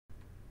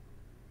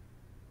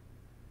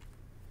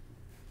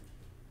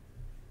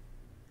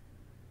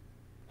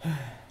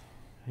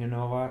You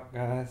know what,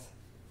 guys?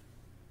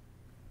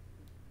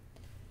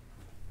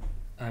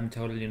 I'm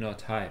totally not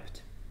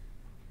hyped.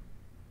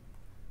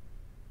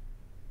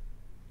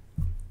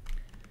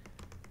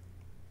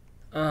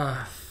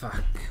 Ah,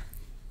 fuck.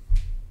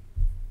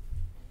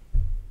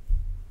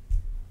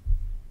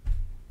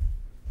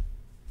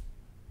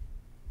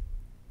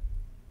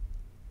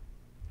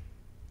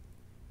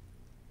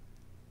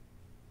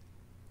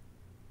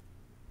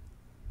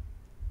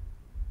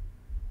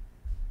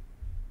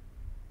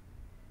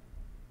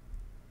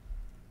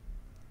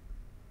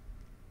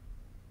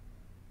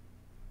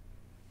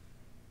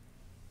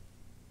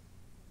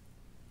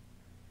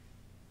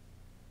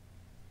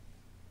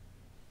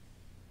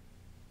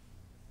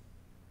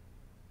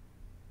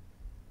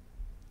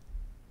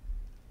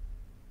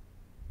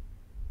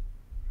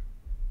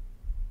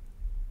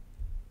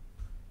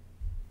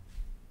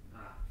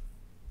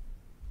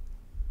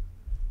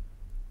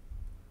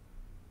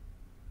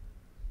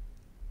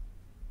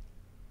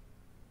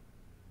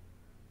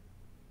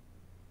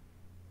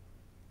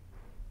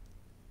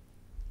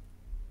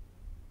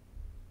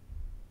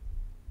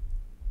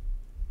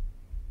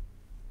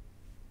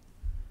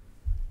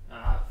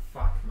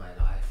 Fuck my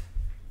life.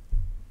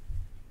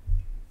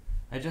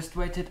 I just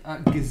waited a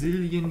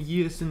gazillion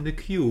years in the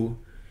queue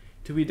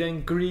to be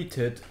then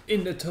greeted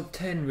in the top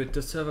 10 with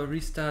the server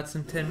restarts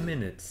in 10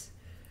 minutes.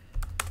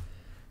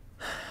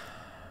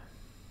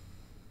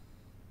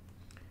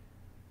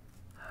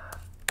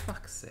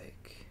 Fuck's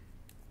sake.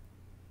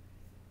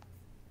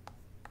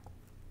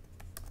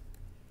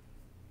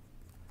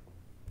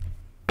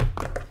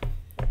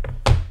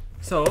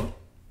 So,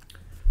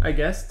 I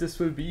guess this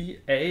will be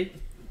a,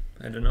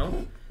 I don't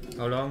know,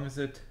 how long has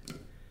it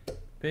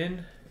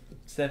been?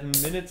 7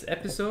 minutes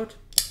episode?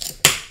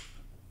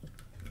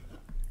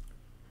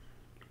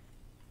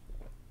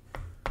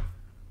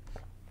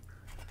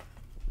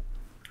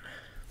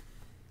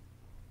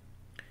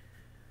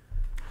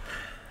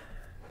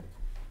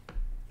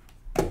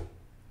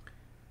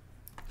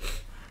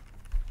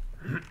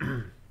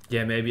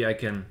 Yeah, maybe I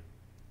can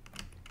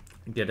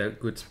get a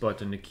good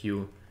spot in the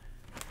queue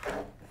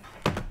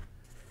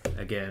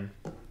again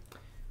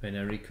when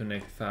I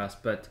reconnect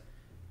fast, but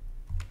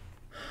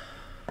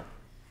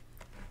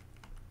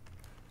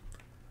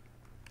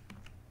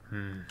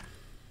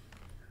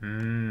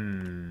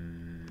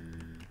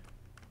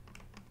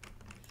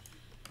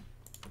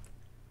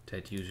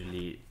that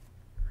usually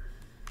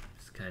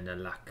is kind of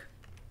luck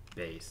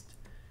based.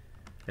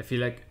 I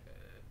feel like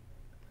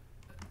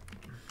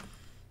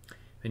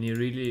when you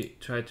really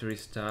try to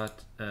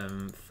restart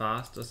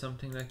fast or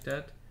something like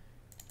that,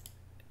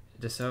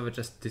 the server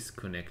just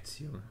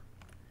disconnects you.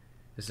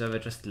 The server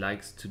just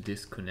likes to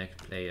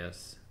disconnect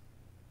players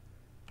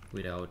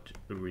without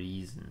a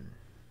reason,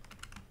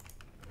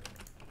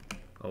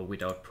 or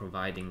without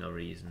providing a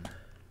reason.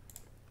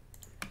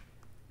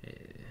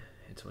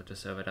 It's what the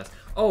server does.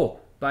 Oh,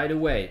 by the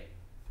way,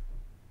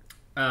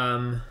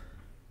 I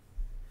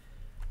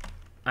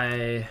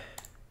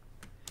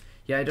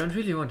don't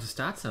really want to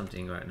start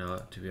something right now,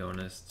 to be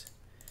honest.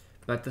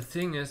 But the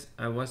thing is,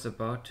 I was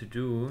about to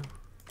do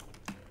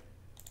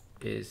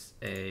is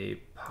a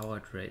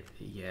powered raid.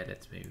 Yeah,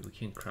 maybe we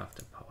can craft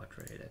a powered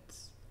raid.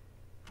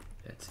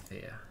 That's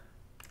fair.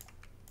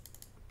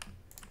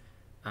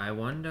 I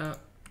wonder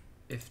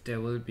if there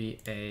will be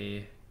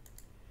a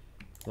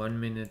 1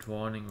 minute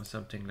warning or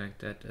something like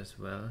that as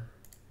well.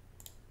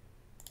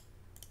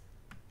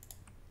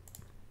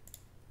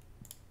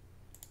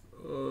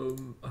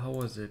 How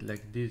was it?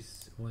 Like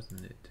this,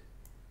 wasn't it?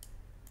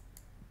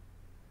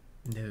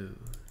 No.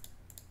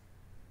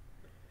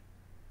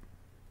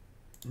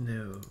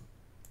 No.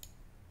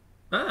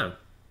 Ah,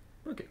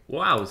 okay.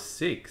 Wow,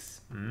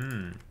 6.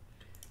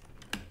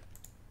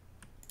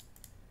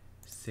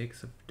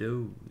 6 of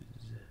those.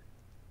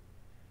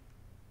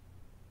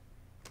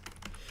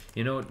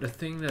 You know, the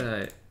thing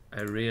that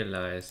I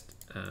realized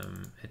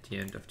at the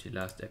end of the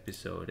last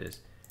episode is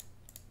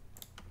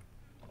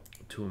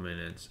 2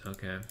 minutes.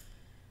 Okay.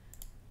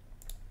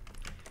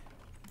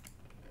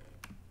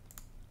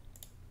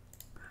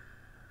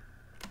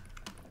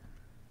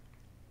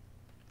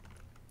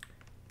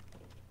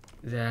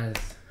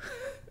 That's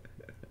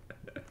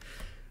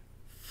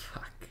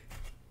fuck.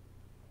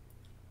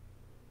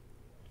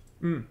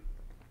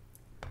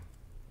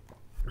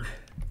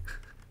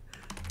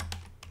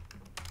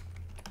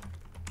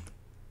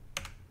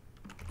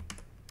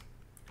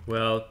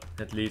 Well,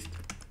 at least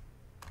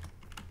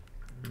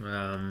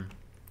I'm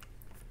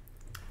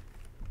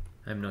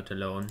not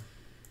alone.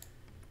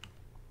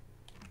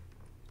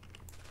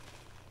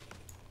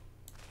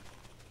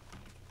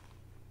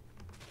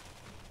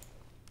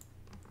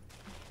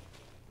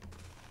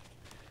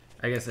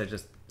 I guess I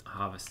just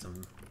harvest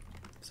some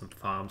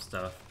farm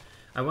stuff.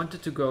 I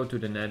wanted to go to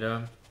the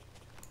Nether.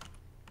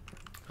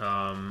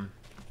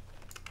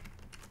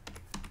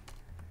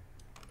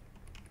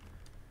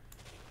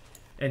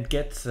 And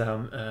get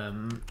some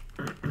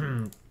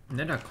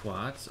nether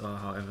quartz, or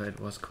however it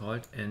was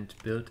called, and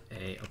build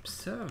a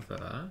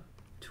observer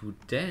to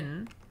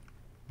then...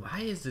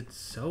 Why is it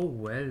so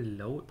well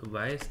low?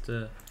 Why is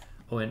the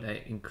Oh, and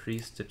I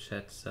increased the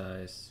chat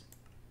size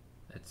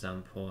at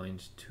some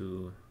point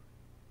to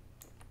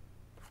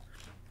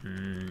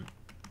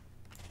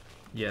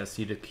yeah,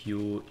 see the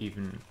queue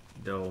even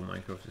though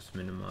Minecraft is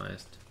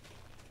minimized.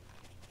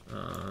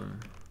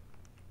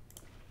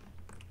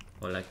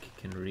 Or like you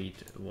can read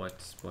what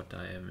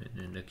I am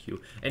in the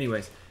queue.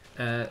 Anyways,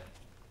 so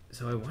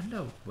I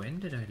wonder, when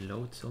did I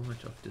load so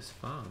much of this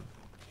farm?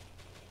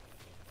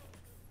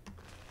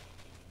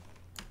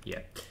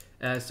 Yeah.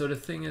 So the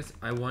thing is,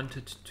 I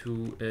wanted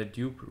to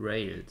dupe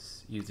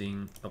rails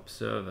using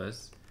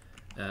observers.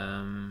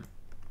 I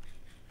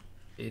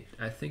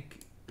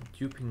think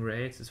duping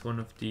rails is one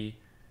of the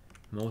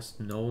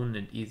most known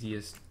and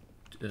easiest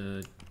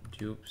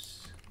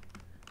dupes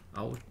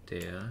out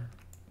there.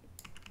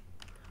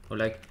 Or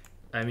like,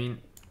 I mean,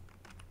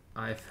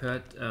 I've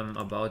heard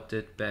about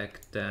it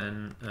back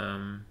then.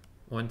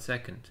 1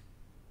 second.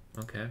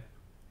 Okay.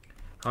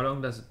 How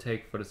long does it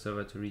take for the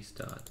server to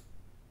restart?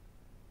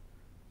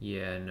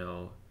 Yeah,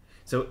 no.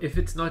 So if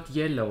it's not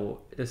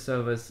yellow, the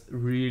server's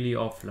really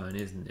offline,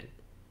 isn't it?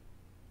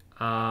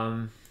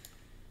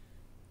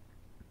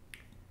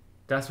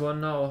 Does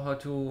one know how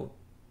to...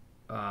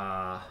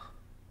 I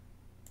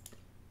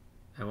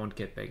won't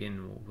get back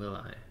in, will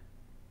I?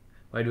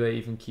 Why do I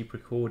even keep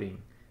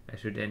recording? I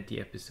should end the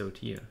episode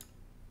here.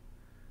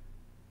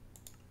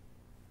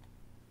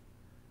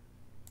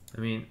 I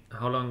mean,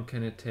 how long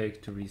can it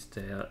take to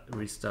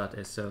restart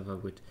a server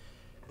with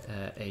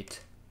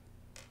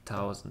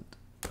 8,000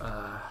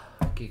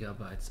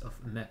 gigabytes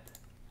of map?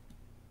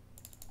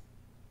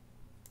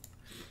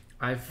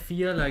 I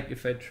feel like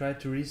if I try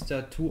to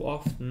restart too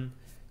often,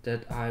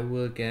 that I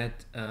will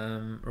get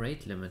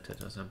rate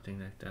limited or something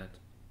like that.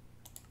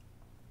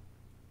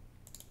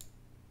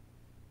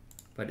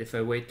 But if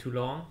I wait too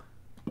long,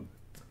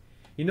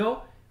 you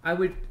know, I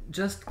would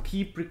just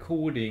keep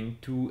recording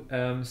to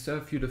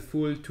serve you the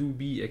full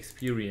 2B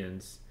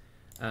experience.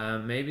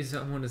 Maybe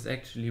someone is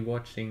actually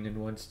watching and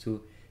wants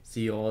to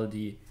see all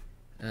the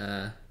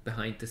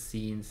behind the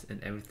scenes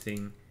and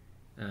everything.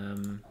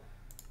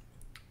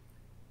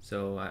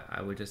 So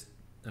I will just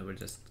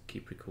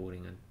keep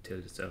recording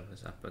until the server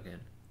is up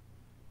again.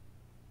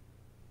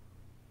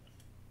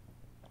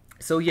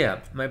 So yeah,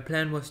 my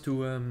plan was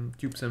to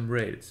dupe some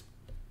rails.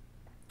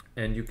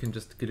 And you can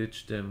just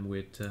glitch them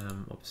with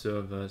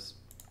observers,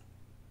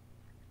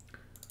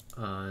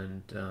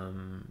 and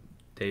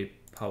they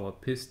power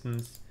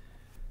pistons,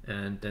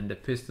 and then the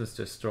pistons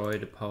destroy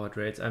the powered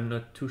rails. I'm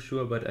not too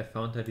sure, but I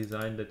found a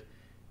design that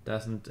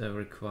doesn't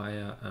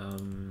require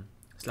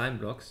slime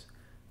blocks,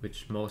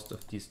 which most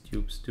of these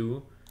tubes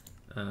do,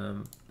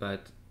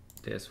 but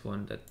there's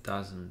one that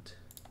doesn't,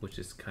 which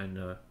is kind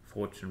of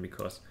fortunate,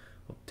 because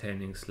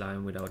obtaining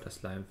slime without a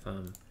slime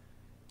farm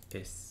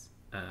is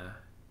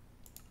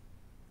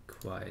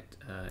quite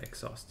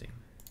exhausting.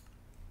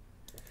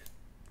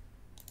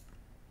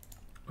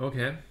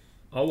 Okay.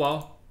 Oh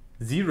wow.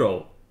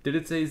 0. Did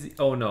it say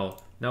oh no.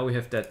 Now we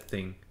have that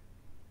thing.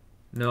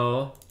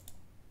 No.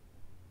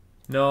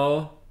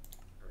 No.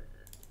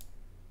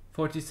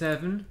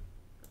 47.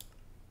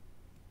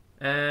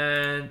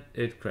 And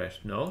it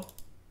crashed. No.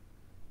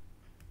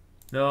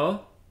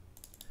 No.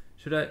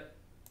 Should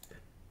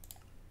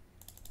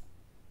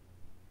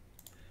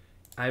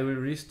I will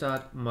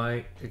restart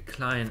my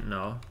client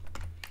now.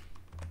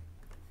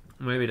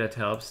 Maybe that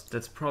helps.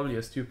 That's probably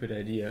a stupid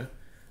idea.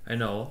 I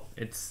know.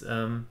 It's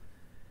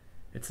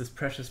this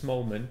precious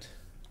moment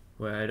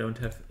where I don't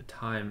have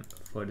time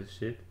for this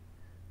shit.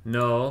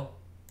 No.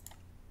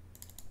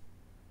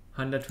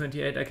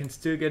 128, I can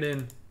still get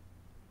in.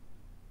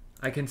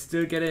 I can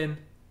still get in.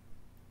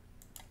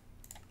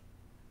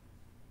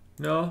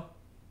 No.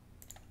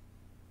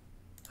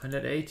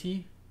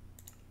 180.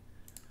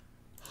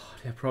 Oh,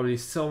 there are probably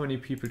so many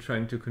people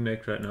trying to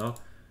connect right now.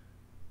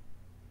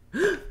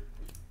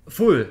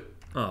 Full.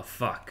 Oh,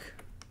 fuck.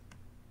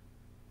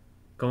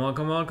 Come on,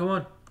 come on, come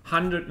on.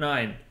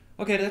 109.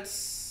 Okay,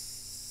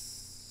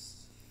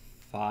 that's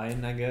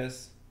fine, I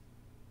guess.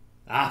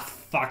 Ah,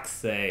 fuck's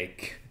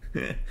sake.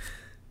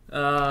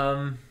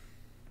 Well,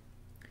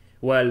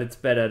 it's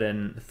better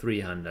than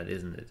 300,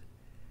 isn't it?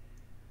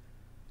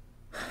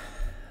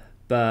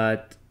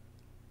 But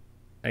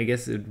I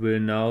guess it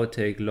will now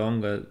take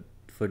longer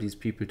for these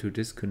people to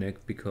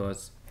disconnect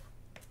because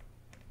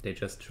they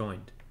just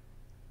joined.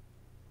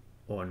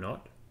 Or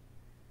not.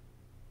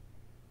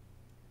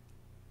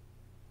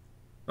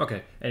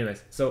 Okay,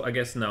 anyways, so I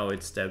guess now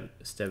it's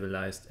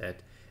stabilized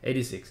at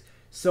 86.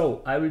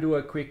 So I will do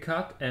a quick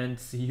cut and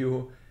see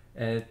you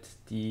at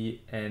the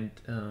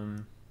end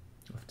of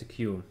the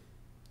queue.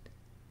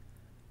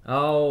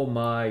 Oh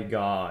my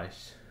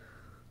gosh.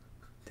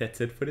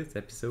 That's it for this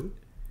episode.